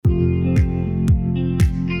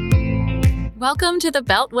Welcome to the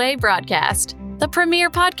Beltway Broadcast, the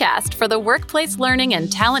premier podcast for the workplace learning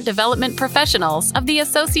and talent development professionals of the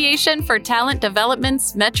Association for Talent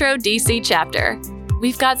Development's Metro DC chapter.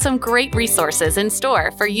 We've got some great resources in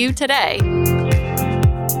store for you today.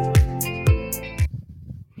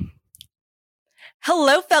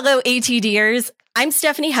 Hello, fellow ATDers. I'm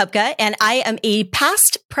Stephanie Hupka, and I am a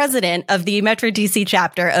past president of the Metro DC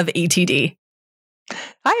chapter of ATD.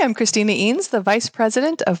 Hi, I'm Christina Eanes, the Vice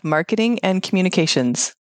President of Marketing and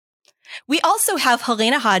Communications. We also have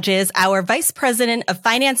Helena Hodges, our Vice President of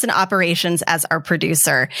Finance and Operations, as our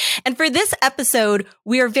producer. And for this episode,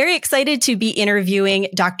 we are very excited to be interviewing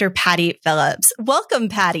Dr. Patty Phillips. Welcome,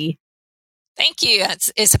 Patty. Thank you.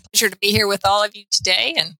 It's a pleasure to be here with all of you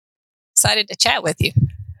today and excited to chat with you.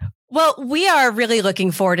 Well, we are really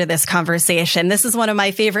looking forward to this conversation. This is one of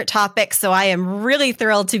my favorite topics, so I am really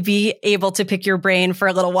thrilled to be able to pick your brain for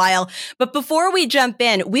a little while. But before we jump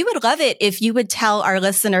in, we would love it if you would tell our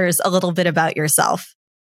listeners a little bit about yourself.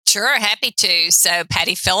 Sure, happy to. So,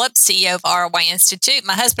 Patty Phillips, CEO of ROI Institute.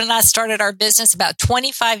 My husband and I started our business about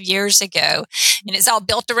 25 years ago, and it's all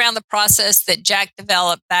built around the process that Jack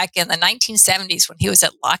developed back in the 1970s when he was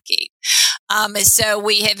at Lockheed. So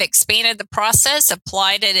we have expanded the process,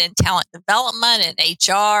 applied it in talent development and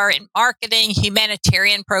HR and marketing,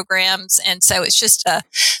 humanitarian programs. And so it's just the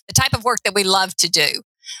type of work that we love to do.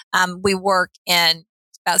 We work in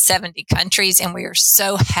about 70 countries, and we are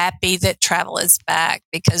so happy that travel is back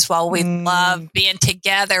because while we love being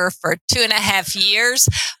together for 2.5 years,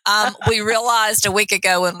 we realized a week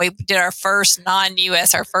ago when we did our first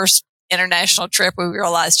non-US, our first international trip, we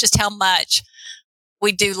realized just how much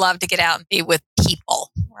we do love to get out and be with people,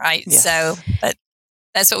 right? Yes. So, but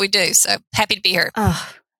that's what we do. So happy to be here.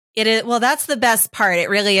 Oh, it is. Well, that's the best part. It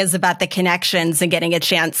really is about the connections and getting a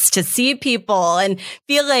chance to see people and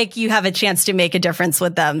feel like you have a chance to make a difference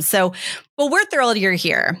with them. So, well, we're thrilled you're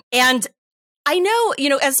here. And I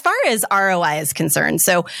know, as far as ROI is concerned,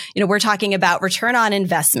 so, we're talking about return on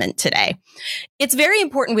investment today. It's very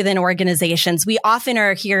important within organizations. We often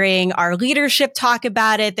are hearing our leadership talk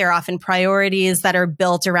about it. There are often priorities that are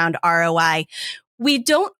built around ROI. We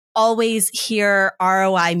don't always hear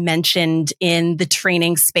ROI mentioned in the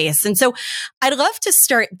training space. And so I'd love to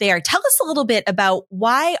start there. Tell us a little bit about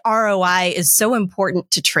why ROI is so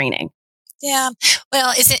important to training. Yeah.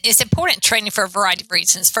 Well, it's important training for a variety of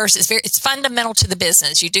reasons. First, it's fundamental to the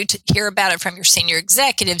business. You do hear about it from your senior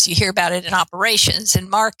executives. You hear about it in operations and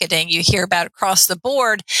marketing. You hear about it across the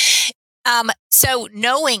board. So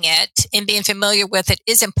knowing it and being familiar with it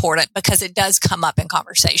is important because it does come up in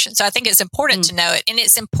conversation. So I think it's important to know it, and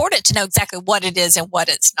it's important to know exactly what it is and what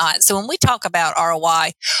it's not. So when we talk about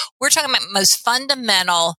ROI, we're talking about the most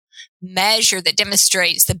fundamental measure that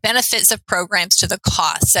demonstrates the benefits of programs to the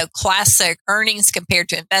cost. So classic earnings compared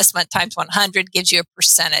to investment times 100 gives you a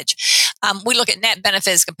percentage. We look at net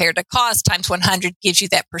benefits compared to cost times 100 gives you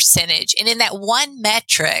that percentage. And in that one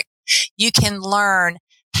metric, you can learn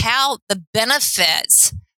how the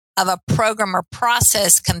benefits of a program or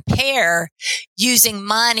process compare using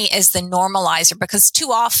money as the normalizer, because too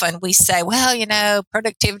often we say, well,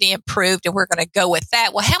 productivity improved and we're going to go with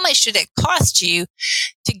that. Well, how much did it cost you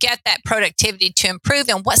to get that productivity to improve,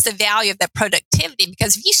 and what's the value of that productivity?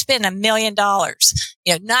 Because if you spend $1 million,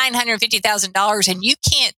 $950,000, and you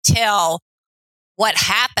can't tell what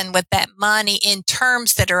happened with that money in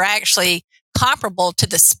terms that are actually comparable to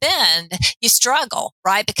the spend, you struggle,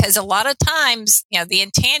 right? Because a lot of times, the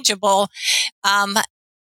intangible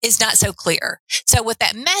is not so clear. So with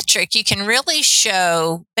that metric, you can really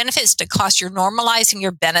show benefits to cost. You're normalizing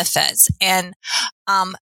your benefits and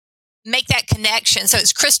make that connection so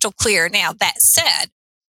it's crystal clear. Now, that said,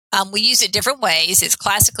 we use it different ways. It's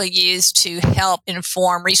classically used to help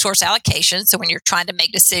inform resource allocation. So when you're trying to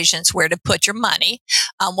make decisions where to put your money,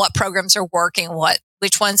 what programs are working,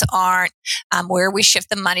 which ones aren't, where we shift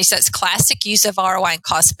the money. So it's classic use of ROI and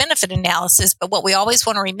cost benefit analysis. But what we always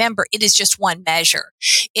want to remember, it is just one measure.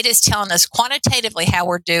 It is telling us quantitatively how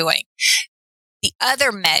we're doing. The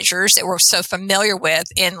other measures that we're so familiar with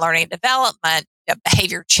in learning and development,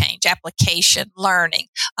 behavior change, application, learning,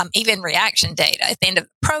 even reaction data at the end of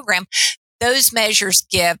the program, those measures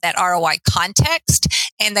give that ROI context,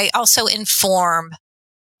 and they also inform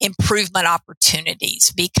improvement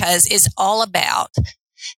opportunities, because it's all about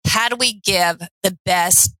how do we give the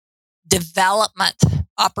best development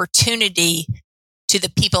opportunity to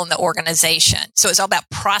the people in the organization. So it's all about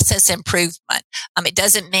process improvement. It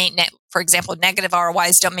doesn't mean, for example, negative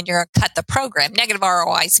ROIs don't mean you're going to cut the program. Negative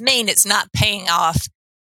ROIs mean it's not paying off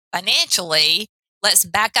financially, let's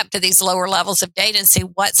back up to these lower levels of data and see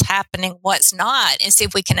what's happening, what's not, and see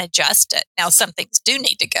if we can adjust it. Now, some things do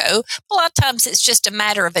need to go. But a lot of times it's just a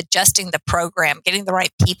matter of adjusting the program, getting the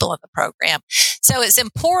right people in the program. So it's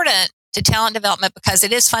important to talent development because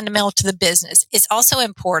it is fundamental to the business. It's also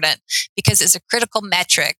important because it's a critical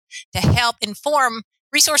metric to help inform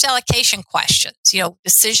resource allocation questions,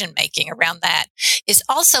 decision making around that. Is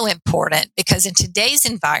also important because in today's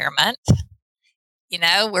environment,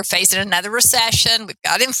 we're facing another recession. We've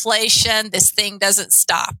got inflation. This thing doesn't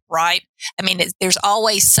stop, right? I mean, there's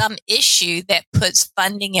always some issue that puts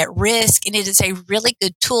funding at risk, and it is a really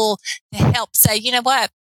good tool to help say, you know what,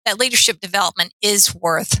 that leadership development is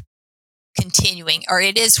worth continuing, or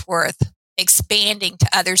it is worth expanding to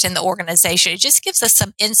others in the organization. It just gives us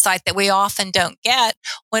some insight that we often don't get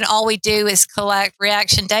when all we do is collect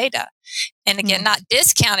reaction data. And again, not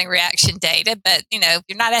discounting reaction data, but if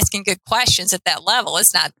you're not asking good questions at that level,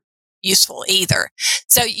 it's not useful either.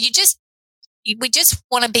 So we just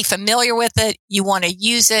want to be familiar with it. You want to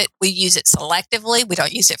use it. We use it selectively. We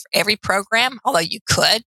don't use it for every program, although you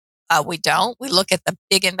could. We don't. We look at the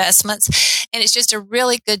big investments, and it's just a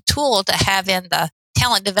really good tool to have in the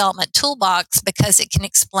talent development toolbox because it can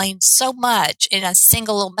explain so much in a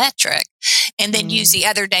single little metric, and then use the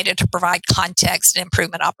other data to provide context and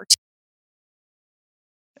improvement opportunities.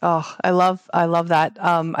 Oh, I love that.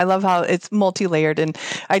 I love how it's multi-layered. And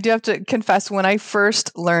I do have to confess, when I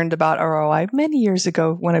first learned about ROI many years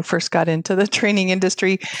ago, when I first got into the training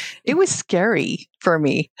industry, it was scary for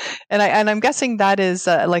me. And I'm guessing that is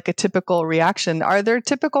like a typical reaction. Are there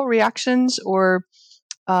typical reactions or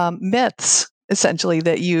myths, essentially,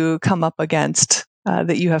 that you come up against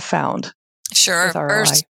that you have found? Sure.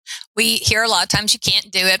 First, we hear a lot of times you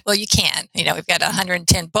can't do it. Well, you can. We've got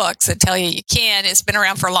 110 books that tell you can. It's been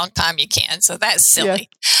around for a long time. You can. So that's silly.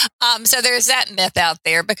 Yeah. So there's that myth out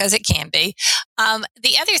there because it can be.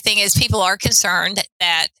 The other thing is people are concerned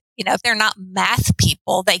that, if they're not math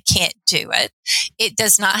people, they can't do it. It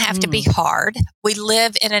does not have to be hard. We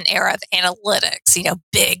live in an era of analytics,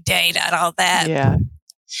 big data and all that. Yeah.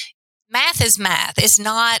 Math is math. It's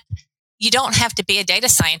not. You don't have to be a data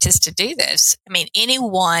scientist to do this. I mean,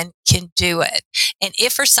 anyone can do it. And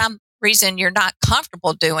if for some reason you're not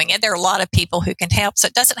comfortable doing it, there are a lot of people who can help. So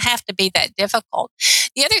it doesn't have to be that difficult.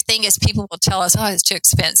 The other thing is people will tell us, it's too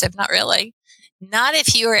expensive. Not really. Not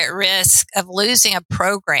if you're at risk of losing a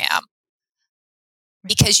program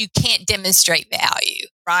because you can't demonstrate value,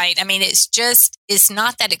 right? I mean, it's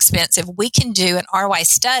not that expensive. We can do an ROI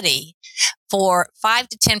study for 5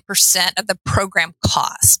 to 10% of the program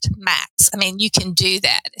cost max. I mean, you can do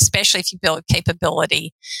that, especially if you build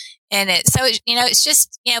capability in it. So, it's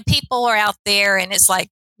just, people are out there and it's like,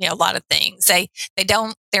 a lot of things.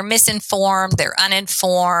 They're misinformed. They're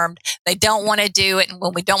uninformed. They don't want to do it. And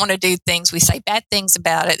when we don't want to do things, we say bad things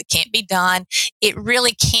about it. It can't be done. It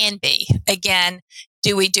really can be. Again,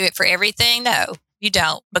 do we do it for everything? No. You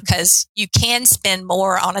don't, because you can spend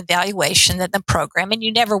more on evaluation than the program, and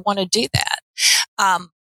you never want to do that.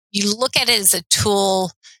 You look at it as a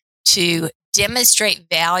tool to demonstrate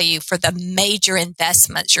value for the major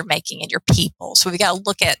investments you're making in your people. So we've got to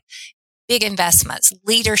look at big investments,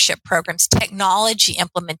 leadership programs, technology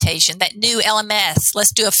implementation, that new LMS.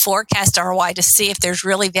 Let's do a forecast ROI to see if there's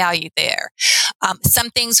really value there. Some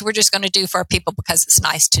things we're just going to do for our people because it's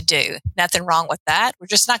nice to do. Nothing wrong with that. We're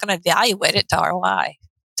just not going to evaluate it to ROI.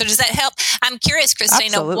 So does that help? I'm curious,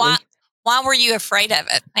 Christina, why were you afraid of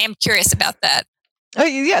it? I am curious about that. Oh,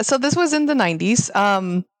 yeah. So this was in the 90s,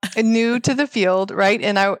 new to the field, right?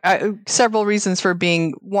 And I several reasons for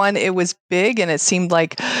being. One, it was big and it seemed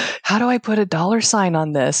like, how do I put a dollar sign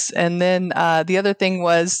on this? And then the other thing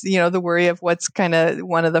was, the worry of what's kind of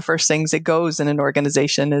one of the first things that goes in an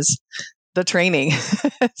organization is the training.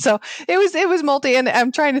 So it was multi, and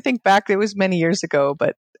I'm trying to think back. It was many years ago,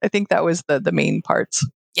 but I think that was the main parts.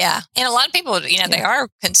 Yeah. And a lot of people, they are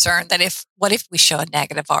concerned that what if we show a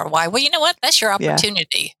negative ROI? Well, you know what? That's your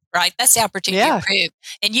opportunity, right? That's the opportunity to improve.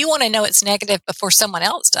 And you want to know it's negative before someone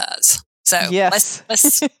else does. So yes.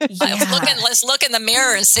 let's look in the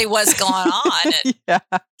mirror and see what's going on and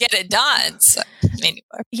get it done. So, anyway.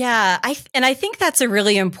 Yeah. I think that's a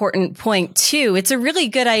really important point too. It's a really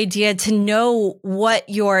good idea to know what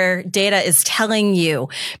your data is telling you,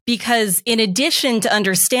 because in addition to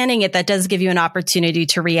understanding it, that does give you an opportunity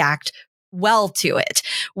to react well to it,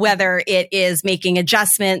 whether it is making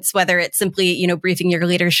adjustments, whether it's simply, briefing your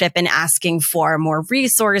leadership and asking for more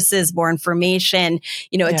resources, more information,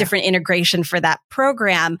 a different integration for that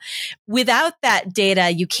program. Without that data,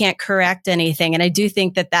 you can't correct anything. And I do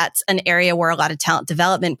think that that's an area where a lot of talent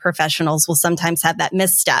development professionals will sometimes have that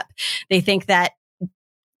misstep. They think that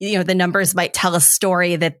the numbers might tell a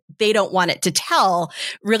story that they don't want it to tell.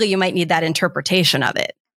 Really, you might need that interpretation of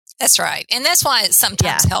it. That's right. And that's why it's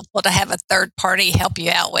sometimes helpful to have a third party help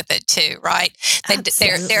you out with it too, right?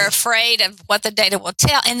 They're afraid of what the data will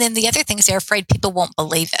tell. And then the other thing is they're afraid people won't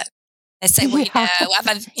believe it. They say, well,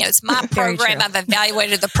 it's my program. I've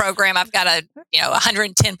evaluated the program. I've got a,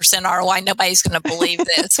 110% ROI. Nobody's going to believe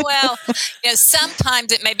this. Well,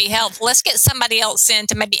 sometimes it may be helpful. Let's get somebody else in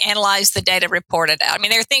to maybe analyze the data, report it out. I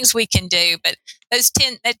mean, there are things we can do, but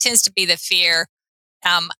that tends to be the fear.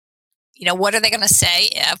 What are they going to say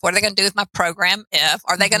if? What are they going to do with my program if?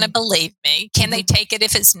 Are they going to believe me? Can they take it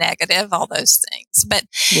if it's negative? All those things. But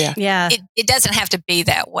it doesn't have to be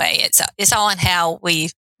that way. It's all in how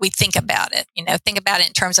we think about it. Think about it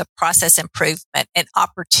in terms of process improvement and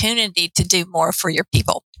opportunity to do more for your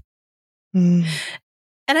people. And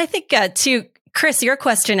I think too, Chris, your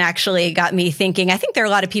question actually got me thinking. I think there are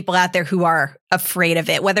a lot of people out there who are afraid of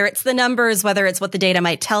it, whether it's the numbers, whether it's what the data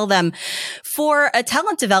might tell them. For a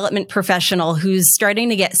talent development professional who's starting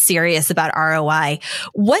to get serious about ROI,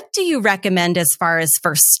 what do you recommend as far as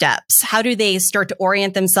first steps? How do they start to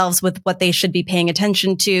orient themselves with what they should be paying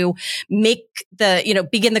attention to, begin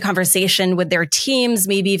the conversation with their teams,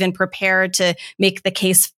 maybe even prepare to make the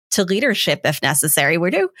case to leadership if necessary? Where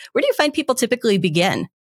do you find people typically begin?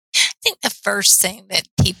 I think the first thing that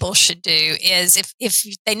people should do is if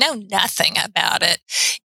they know nothing about it,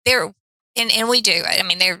 and we do it. I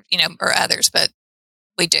mean, or others, but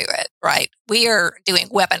we do it, right? We are doing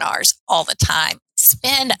webinars all the time.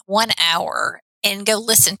 Spend 1 hour and go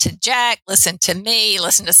listen to Jack, listen to me,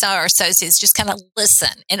 listen to some of our associates, just kind of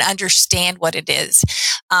listen and understand what it is.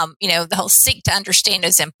 The whole seek to understand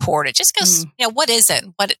is important. Just go, what is it?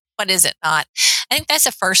 What is it not? I think that's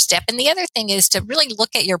the first step. And the other thing is to really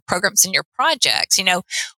look at your programs and your projects.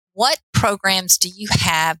 What programs do you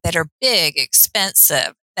have that are big,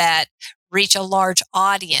 expensive, that reach a large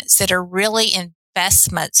audience, that are really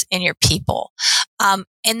investments in your people? And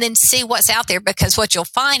then see what's out there, because what you'll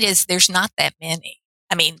find is there's not that many.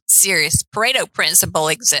 I mean, serious Pareto principle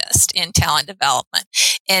exists in talent development.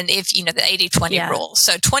 And if, the 80-20 rule.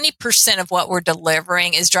 So 20% of what we're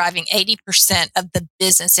delivering is driving 80% of the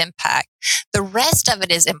business impact. The rest of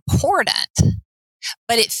it is important,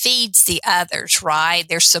 but it feeds the others, right?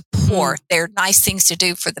 Their support, they're nice things to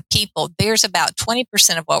do for the people. There's about 20%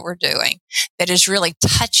 of what we're doing that is really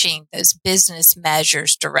touching those business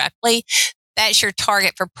measures directly. That's your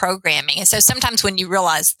target for programming. And so sometimes when you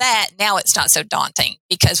realize that, now it's not so daunting,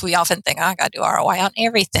 because we often think, I got to do ROI on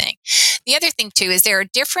everything. The other thing too is there are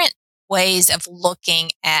different ways of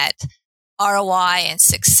looking at ROI and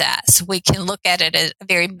success. We can look at it at a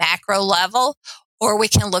very macro level, or we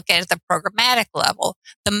can look at it at the programmatic level.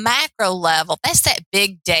 The macro level, that's that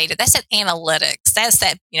big data. That's that analytics. That's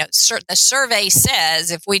that, the survey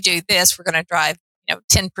says if we do this, we're going to drive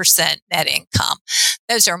 10% net income.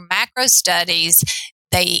 Those are macro studies.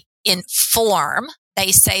 They inform.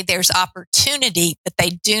 They say there's opportunity, but they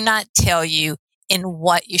do not tell you in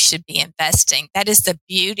what you should be investing. That is the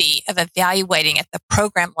beauty of evaluating at the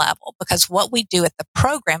program level, because what we do at the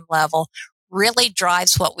program level really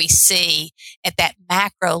drives what we see at that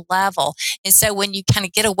macro level. And so when you kind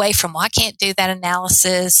of get away from, I can't do that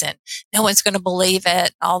analysis and no one's going to believe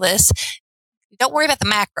it, all this, don't worry about the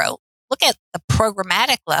macro. Look at the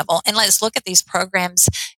programmatic level, and let's look at these programs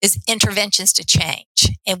as interventions to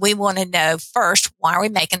change. And we want to know first, why are we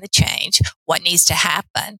making the change? What needs to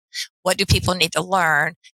happen? What do people need to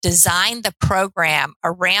learn? Design the program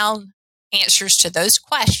around answers to those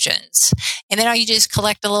questions. And then all you do is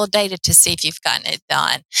collect a little data to see if you've gotten it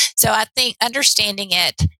done. So I think understanding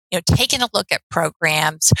it, taking a look at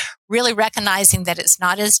programs, really recognizing that it's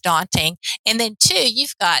not as daunting. And then two,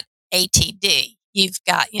 you've got ATD. You've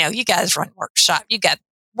got, you guys run workshop. You've got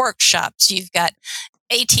workshops. You've got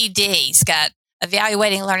ATDs, got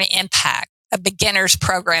evaluating learning impact, a beginner's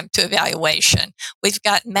program to evaluation. We've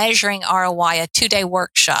got measuring ROI, a 2-day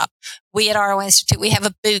workshop. We at ROI Institute, we have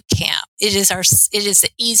a boot camp. It is the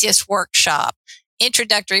easiest workshop,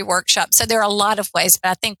 introductory workshop. So there are a lot of ways, but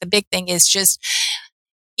I think the big thing is just,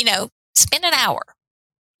 spend an hour.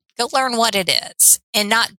 Go learn what it is and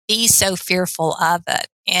not be so fearful of it.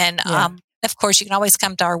 And, of course, you can always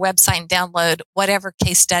come to our website and download whatever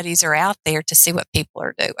case studies are out there to see what people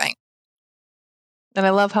are doing. And I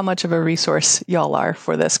love how much of a resource y'all are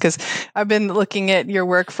for this, because I've been looking at your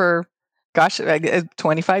work for,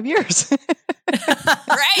 25 years.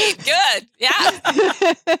 Great, good, yeah.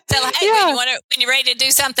 So hey, when you're ready to do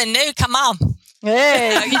something new, come on.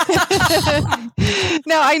 Hey.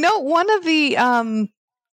 Now I know one of the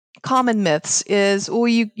common myths is,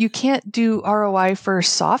 you can't do ROI for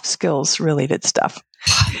soft skills related stuff.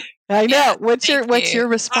 I know. Yeah, what's your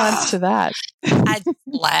response to that? I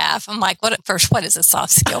laugh. I'm like, what is a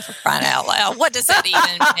soft skill, for crying out loud? What does that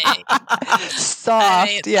even mean?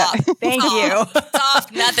 Soft. Yeah. Thank you.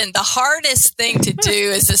 Soft, nothing. The hardest thing to do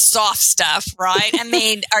is the soft stuff, right? I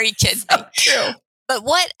mean, are you kidding me? True. But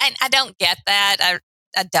I don't get that.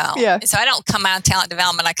 I don't. Yeah. So I don't come out of talent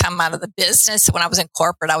development. I come out of the business. When I was in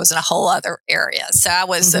corporate, I was in a whole other area. So I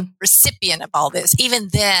was a recipient of all this. Even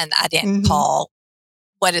then, I didn't call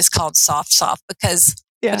what is called soft because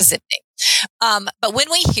what does it mean? But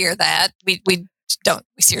when we hear that, we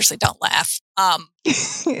seriously don't laugh.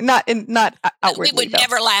 Not outwardly. We would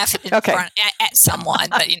never laugh at someone,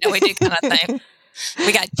 but we do kind of thing.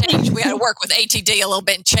 We got to change. We got to work with ATD a little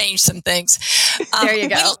bit and change some things. There you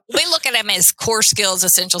go. We look at them as core skills,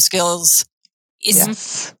 essential skills.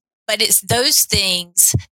 Yes. But it's those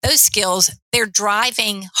things, those skills, they're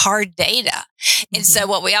driving hard data. And so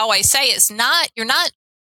what we always say is you're not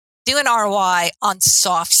doing ROI on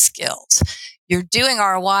soft skills. You're doing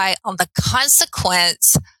ROI on the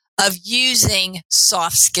consequence of using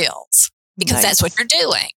soft skills, because that's what you're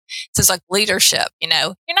doing. So it's like leadership, you're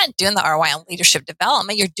not doing the ROI on leadership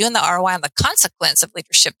development. You're doing the ROI on the consequence of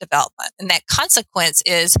leadership development. And that consequence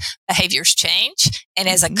is behaviors change. And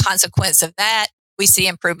as a consequence of that, we see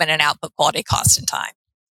improvement in output, quality, cost, and time.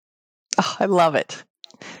 Oh, I love it.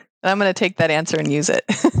 I'm going to take that answer and use it.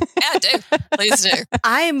 Yeah, do. Please do.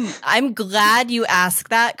 I'm glad you asked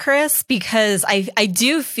that, Chris, because I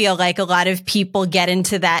do feel like a lot of people get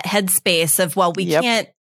into that headspace of, well,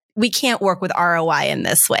 we can't work with ROI in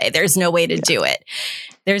this way. There's no way to do it.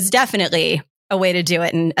 There's definitely a way to do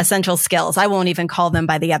it in essential skills. I won't even call them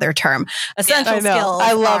by the other term. Essential skills.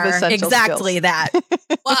 I love essential exactly skills. That.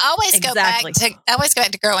 Well, I always go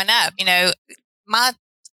back to growing up. My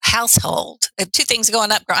household, two things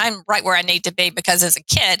going up. I'm right where I need to be, because as a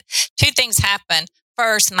kid, two things happen.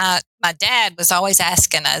 First, my dad was always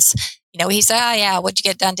asking us, he said, oh yeah, what'd you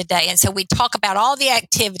get done today? And so we talk about all the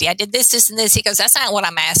activity. I did this, this, and this. He goes, that's not what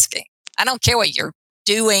I'm asking. I don't care what you're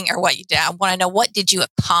doing or what you did. I want to know, what did you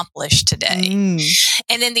accomplish today?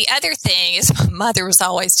 And then the other thing is, my mother was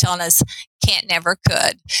always telling us, can't, never,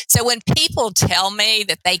 could. So when people tell me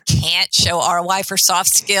that they can't show ROI for soft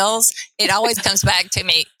skills, it always comes back to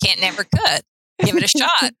me, can't, never, could. Give it a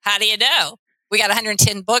shot. How do you know? We got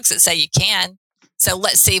 110 books that say you can. So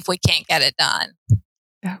let's see if we can't get it done.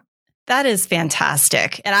 That is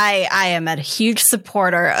fantastic. And I am a huge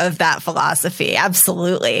supporter of that philosophy.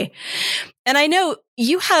 Absolutely. And I know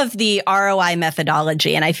you have the ROI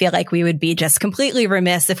methodology, and I feel like we would be just completely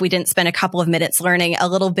remiss if we didn't spend a couple of minutes learning a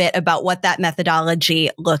little bit about what that methodology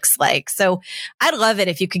looks like. So I'd love it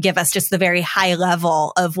if you could give us just the very high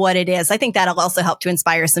level of what it is. I think that'll also help to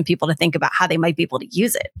inspire some people to think about how they might be able to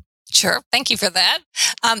use it. Sure. Thank you for that.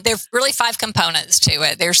 There are really 5 components to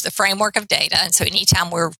it. There's the framework of data. And so anytime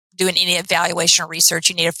we're doing any evaluation or research,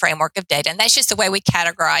 you need a framework of data. And that's just the way we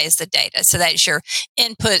categorize the data. So that's your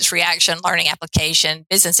inputs, reaction, learning, application,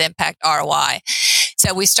 business impact, ROI.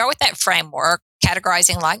 So we start with that framework,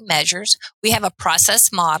 categorizing like measures. We have a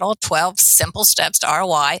process model, 12 simple steps to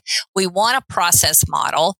ROI. We want a process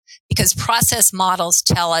model because process models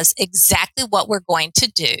tell us exactly what we're going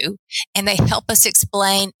to do, and they help us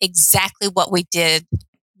explain exactly what we did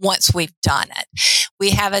once we've done it.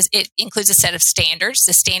 It includes a set of standards.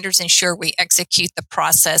 The standards ensure we execute the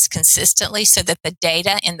process consistently so that the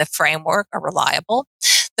data in the framework are reliable.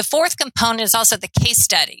 The fourth component is also the case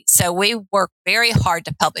study. So we work very hard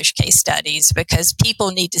to publish case studies because people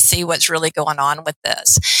need to see what's really going on with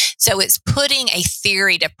this. So it's putting a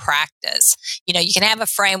theory to practice. You can have a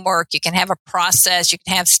framework, you can have a process, you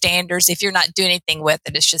can have standards. If you're not doing anything with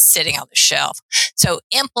it, it's just sitting on the shelf. So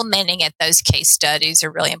implementing it, those case studies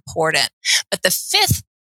are really important. But the fifth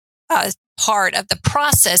part of the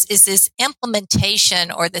process is this implementation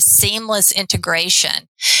or the seamless integration.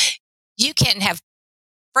 You can have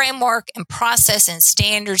framework and process and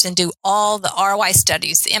standards and do all the ROI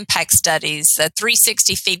studies, the impact studies, the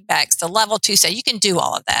 360 feedbacks, the level 2. So you can do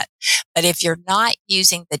all of that. But if you're not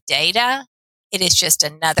using the data, it is just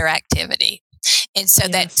another activity. And so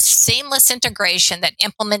that seamless integration, that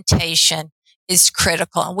implementation is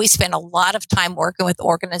critical. And we spend a lot of time working with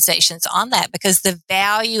organizations on that because the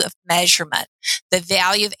value of measurement, the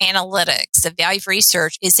value of analytics, the value of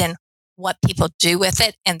research is in what people do with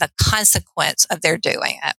it and the consequence of their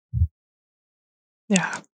doing it.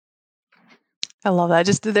 Yeah. I love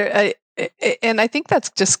that. And I think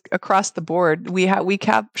that's just across the board. We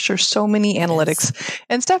capture so many analytics.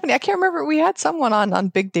 And Stephanie, I can't remember, we had someone on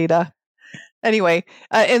big data Anyway,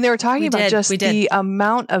 and they were talking about just We the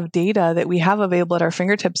amount of data that we have available at our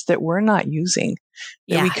fingertips that we're not using,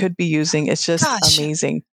 that we could be using. It's just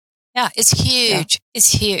amazing. Yeah, it's huge. Yeah.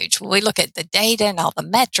 It's huge. We look at the data and all the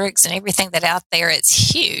metrics and everything that out there.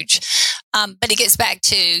 It's huge. But it gets back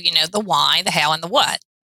to, the why, the how, and the what.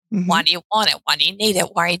 Mm-hmm. Why do you want it? Why do you need it?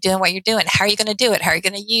 Why are you doing what you're doing? How are you going to do it? How are you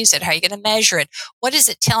going to use it? How are you going to measure it? What is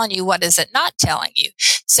it telling you? What is it not telling you?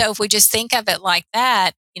 So if we just think of it like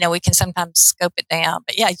that, we can sometimes scope it down.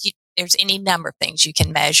 But yeah, there's any number of things you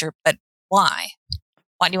can measure, but why?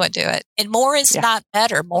 Why do you want to do it? And more is not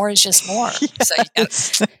better. More is just more. Yes. So you got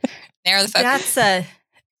to narrow the focus.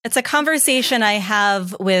 It's a conversation I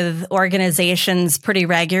have with organizations pretty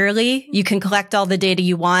regularly. You can collect all the data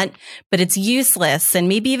you want, but it's useless and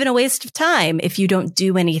maybe even a waste of time if you don't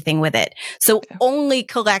do anything with it. So only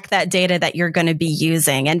collect that data that you're going to be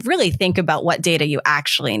using and really think about what data you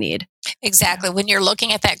actually need. Exactly. When you're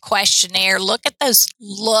looking at that questionnaire, look at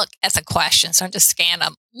the questions. Don't just scan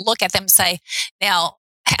them. Look at them and say, now,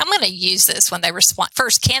 I'm going to use this when they respond.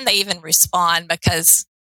 First, can they even respond? Because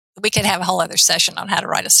we could have a whole other session on how to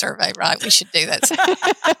write a survey, right? We should do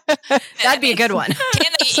that. That'd be a good one.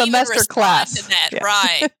 Can they semester even class to that? Yeah.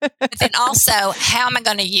 Right. But then also, how am I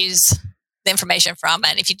going to use the information from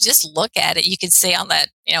it? If you just look at it, you can see on that,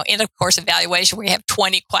 end of course evaluation where you have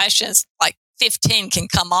 20 questions, like 15 can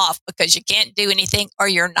come off because you can't do anything or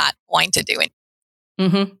you're not going to do it.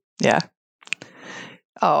 Mm-hmm. Yeah.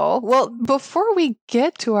 Oh, well, before we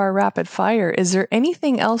get to our rapid fire, is there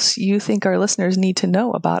anything else you think our listeners need to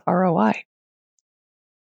know about ROI?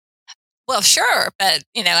 Well, sure, but,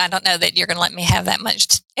 I don't know that you're going to let me have that much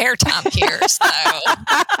airtime here. So,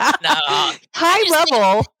 no. High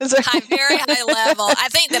level. Very high level. I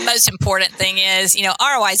think the most important thing is,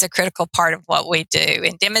 ROI is a critical part of what we do,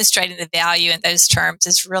 and demonstrating the value in those terms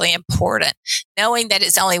is really important. Knowing that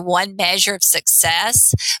it's only one measure of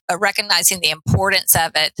success, but recognizing the importance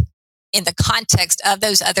of it in the context of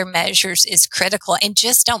those other measures is critical. And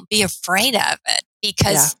just don't be afraid of it,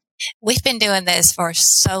 because we've been doing this for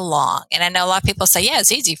so long. And I know a lot of people say, yeah,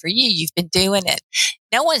 it's easy for you. You've been doing it.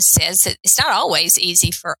 No one says that it's not always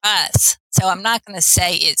easy for us. So I'm not going to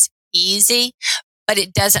say it's easy, but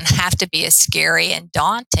it doesn't have to be as scary and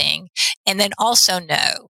daunting. And then also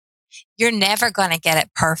know you're never going to get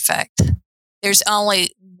it perfect. There's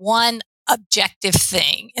only one objective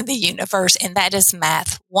thing in the universe, and that is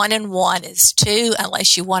math. 1 and 1 is 2,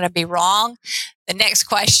 unless you want to be wrong. The next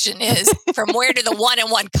question is, from where do the 1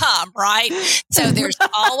 and 1 come, right? So there's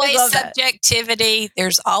always subjectivity.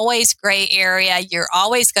 There's always gray area. You're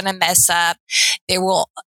always going to mess up.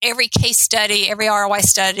 Every case study, every ROI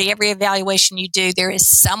study, every evaluation you do, there is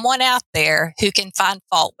someone out there who can find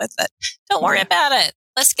fault with it. Don't worry about it.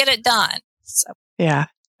 Let's get it done. So. Yeah.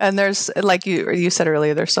 And there's, like you said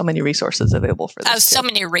earlier, there's so many resources available for this. So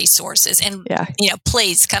many resources. And,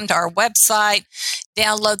 please come to our website,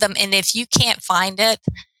 download them. And if you can't find it,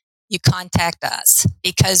 you contact us,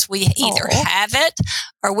 because we either have it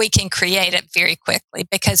or we can create it very quickly,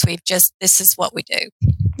 because this is what we do.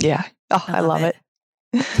 Yeah. Oh, I love it.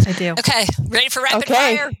 I do. Okay. Ready for rapid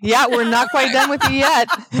fire? Yeah, we're not quite done with you yet.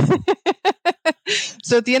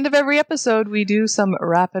 So at the end of every episode, we do some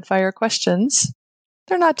rapid fire questions.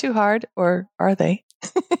 They're not too hard, or are they?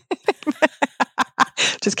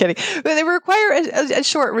 Just kidding. But they require a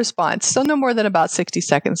short response, so no more than about 60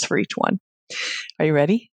 seconds for each one. Are you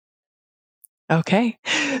ready? Okay.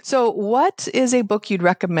 So what is a book you'd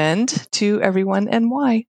recommend to everyone, and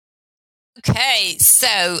why? Okay,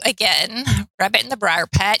 so again, Rabbit in the Briar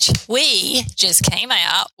Patch, we just came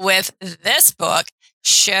out with this book,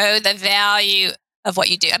 Show the Value of What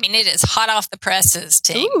You Do. I mean, it is hot off the presses,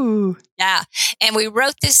 team. Ooh. Yeah. And we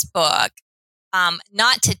wrote this book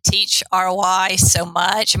not to teach ROI so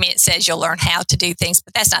much. I mean, it says you'll learn how to do things,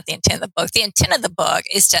 but that's not the intent of the book. The intent of the book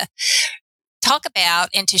is to talk about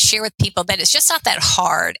and to share with people that it's just not that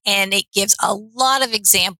hard. And it gives a lot of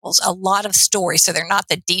examples, a lot of stories. So they're not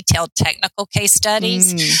the detailed technical case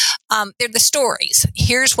studies. They're the stories.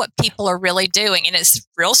 Here's what people are really doing. And it's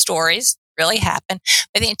real stories, really happen.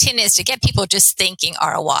 But the intent is to get people just thinking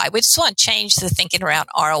ROI. We just want to change the thinking around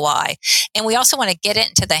ROI. And we also want to get it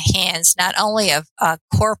into the hands not only of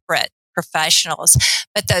corporate professionals,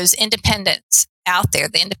 but those independents out there,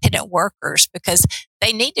 the independent workers, because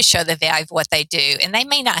they need to show the value of what they do. And they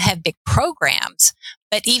may not have big programs,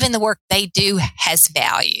 but even the work they do has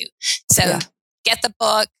value. So get the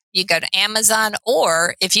book, you go to Amazon,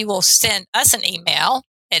 or if you will send us an email,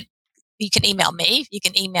 you can email me, you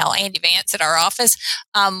can email Andy Vance at our office.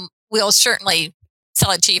 We'll certainly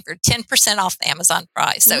sell it to you for 10% off the Amazon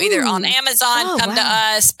price. So either on Amazon, come to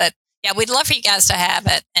us, but yeah, we'd love for you guys to have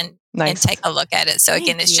it and Nice. and take a look at it. So again,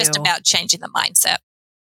 Thank it's just you. about changing the mindset.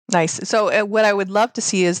 Nice. So what I would love to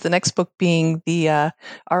see is the next book being the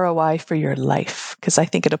ROI for your life, because I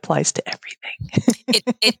think it applies to everything.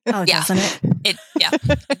 It Oh, yeah, doesn't it?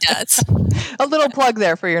 it does. A little plug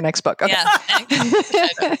there for your next book. Okay.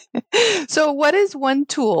 Yeah. So what is one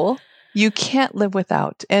tool you can't live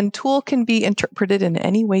without? And tool can be interpreted in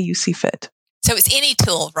any way you see fit. So it's any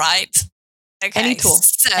tool, right? Okay. Any tool.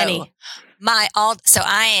 So Any. so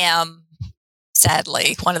I am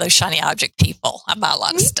sadly one of those shiny object people. I buy a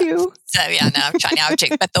lot of Me stuff. too. So yeah, no, I'm shiny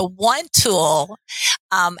object. But the one tool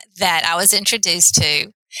that I was introduced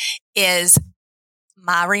to is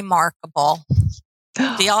My Remarkable.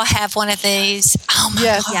 Do y'all have one of these? Oh my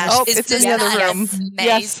Yes. gosh. Oh, Is it's in this the other not room.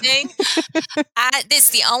 Yes. amazing? This is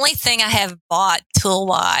the only thing I have bought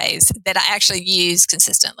tool-wise that I actually use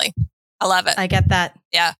consistently. I love it. I get that.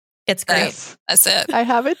 Yeah. It's great. Yes. That's it. I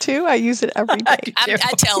have it too. I use it every day.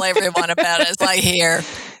 I tell everyone about it. It's like here.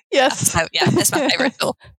 Yes. So yeah, that's my favorite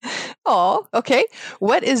tool. Oh, okay.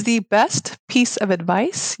 What is the best piece of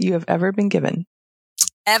advice you have ever been given?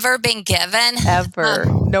 Ever been given? Ever.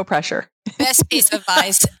 No pressure. Best piece of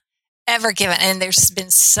advice ever given. And there's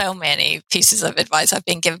been so many pieces of advice I've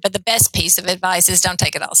been given, but the best piece of advice is don't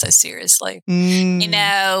take it all so seriously. You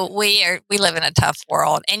know, we live in a tough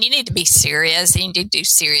world, and you need to be serious and you need to do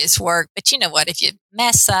serious work. But you know what? If you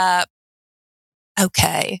mess up,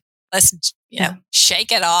 okay, let's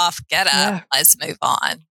shake it off, get up, Yeah. let's move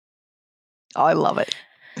on. Oh, I love it.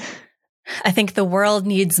 I think the world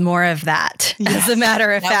needs more of that. Yes. As a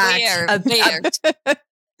matter of No, fact,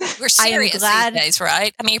 we're serious glad- these days,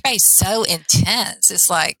 right? I mean, everybody's so intense. It's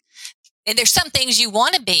like, and there's some things you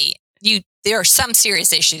want to be. There are some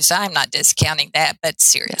serious issues. I'm not discounting that, but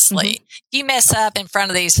seriously, if you mess up in front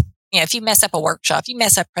of these, if you mess up a workshop, you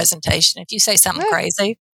mess up a presentation, if you say something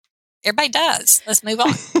crazy, everybody does. Let's move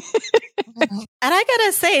on. And I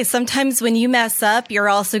gotta say, sometimes when you mess up, you're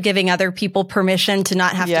also giving other people permission to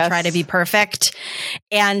not have to try to be perfect.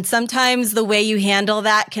 And sometimes the way you handle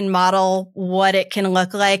that can model what it can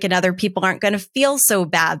look like, and other people aren't going to feel so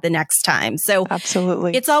bad the next time. So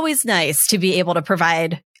Absolutely. it's always nice to be able to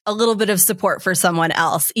provide a little bit of support for someone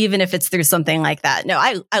else, even if it's through something like that. No,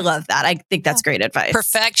 I love that. I think that's great advice.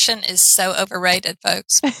 Perfection is so overrated,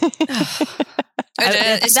 folks.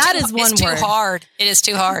 That is one It's word. too hard. It is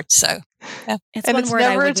too hard. So It's And one it's word I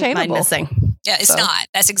never wouldn't mind attainable. missing. yeah, it's So- not.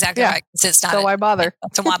 That's exactly right. It's not. So why bother?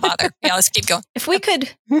 So why bother? Yeah, let's keep going. If we could,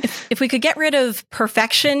 if we could get rid of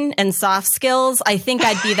perfection and soft skills, I think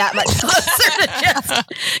I'd be that much closer to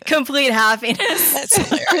just complete happiness. That's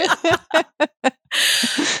hilarious.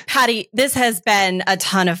 Patty, this has been a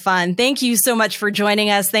ton of fun. Thank you so much for joining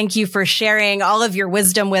us. Thank you for sharing all of your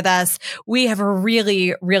wisdom with us. We have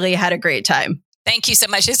really, really had a great time. Thank you so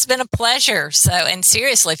much. It's been a pleasure. So, and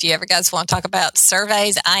seriously, if you ever guys want to talk about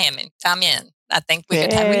surveys, I'm in. I think we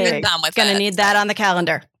could have a good time with that. Going to need that on the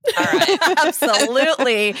calendar. All right.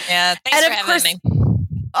 Absolutely. Yeah. Thanks And for of having course- me.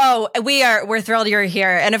 Oh, we're thrilled you're here.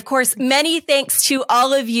 And of course, many thanks to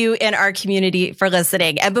all of you in our community for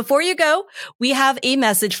listening. And before you go, we have a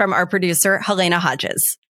message from our producer, Helena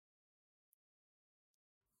Hodges.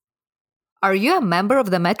 Are you a member of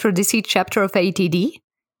the Metro DC chapter of ATD?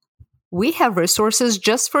 We have resources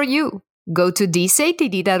just for you. Go to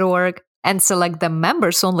dcatd.org and select the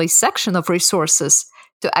members-only section of resources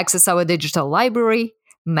to access our digital library,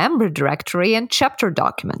 member directory, and chapter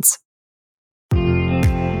documents.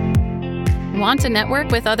 Want to network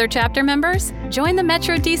with other chapter members? Join the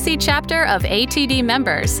Metro DC chapter of ATD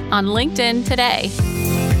members on LinkedIn today.